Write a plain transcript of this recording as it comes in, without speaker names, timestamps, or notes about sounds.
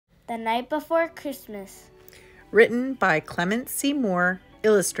The Night Before Christmas. Written by Clement C.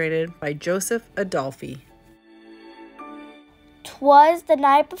 Illustrated by Joseph Adolphe. 'Twas the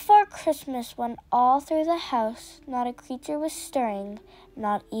night before Christmas, when all through the house not a creature was stirring,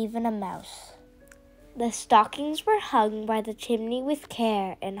 not even a mouse. The stockings were hung by the chimney with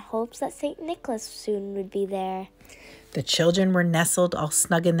care, in hopes that St. Nicholas soon would be there. The children were nestled all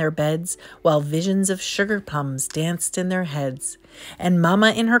snug in their beds, while visions of sugar plums danced in their heads. And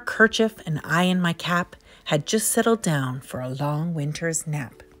Mamma in her kerchief and I in my cap had just settled down for a long winter's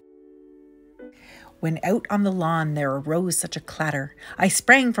nap. When out on the lawn there arose such a clatter, I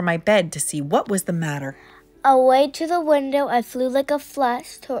sprang from my bed to see what was the matter. Away to the window I flew like a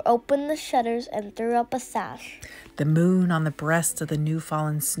flash, tore open the shutters and threw up a sash. The moon on the breast of the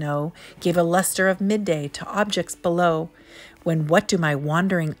new-fallen snow gave a luster of midday to objects below, when what to my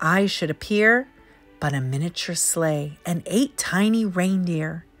wandering eyes should appear but a miniature sleigh and 8 tiny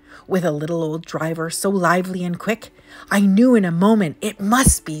reindeer, with a little old driver so lively and quick, I knew in a moment it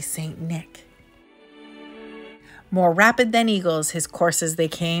must be St. Nick. More rapid than eagles his courses they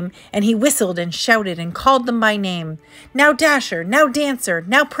came, and he whistled and shouted and called them by name. Now Dasher, now Dancer,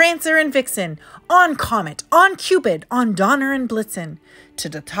 now Prancer and Vixen, on Comet, on Cupid, on Donner and Blitzen, to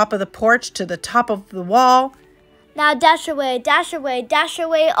the top of the porch, to the top of the wall. Now dash away, dash away, dash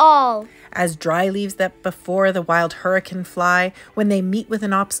away all. As dry leaves that before the wild hurricane fly, when they meet with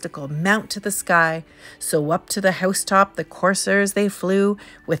an obstacle, mount to the sky. So up to the housetop the coursers they flew,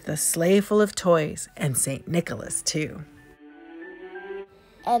 with the sleigh full of toys, and St. Nicholas too.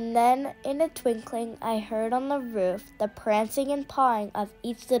 And then, in a twinkling, I heard on the roof the prancing and pawing of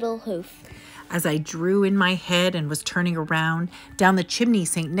each little hoof. As I drew in my head and was turning around, down the chimney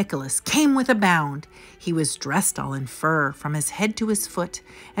St. Nicholas came with a bound. He was dressed all in fur from his head to his foot,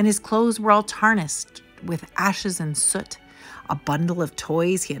 and his clothes were all tarnished with ashes and soot. A bundle of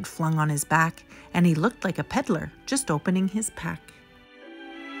toys he had flung on his back, and he looked like a peddler just opening his pack.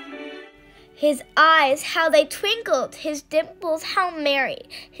 His eyes, how they twinkled, his dimples, how merry.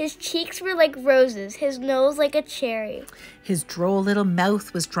 His cheeks were like roses, his nose like a cherry. His droll little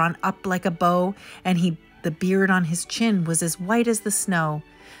mouth was drawn up like a bow, and the beard on his chin was as white as the snow.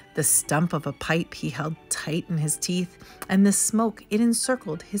 The stump of a pipe he held tight in his teeth, and the smoke, it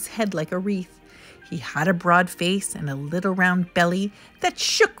encircled his head like a wreath. He had a broad face and a little round belly that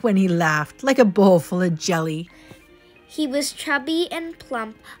shook when he laughed like a bowl full of jelly. He was chubby and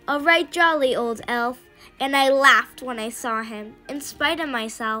plump, a right jolly old elf, and I laughed when I saw him, in spite of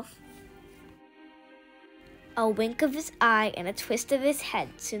myself. A wink of his eye and a twist of his head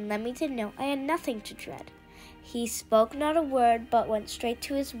soon led me to know I had nothing to dread. He spoke not a word, but went straight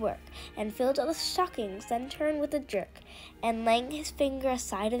to his work, and filled all the stockings, then turned with a jerk, and laying his finger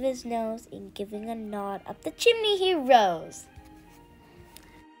aside of his nose, and giving a nod, up the chimney he rose.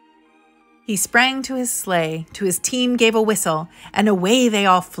 He sprang to his sleigh, to his team gave a whistle, and away they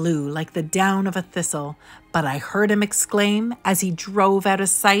all flew like the down of a thistle. But I heard him exclaim, as he drove out of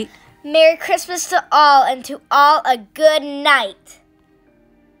sight, Merry Christmas to all, and to all a good night.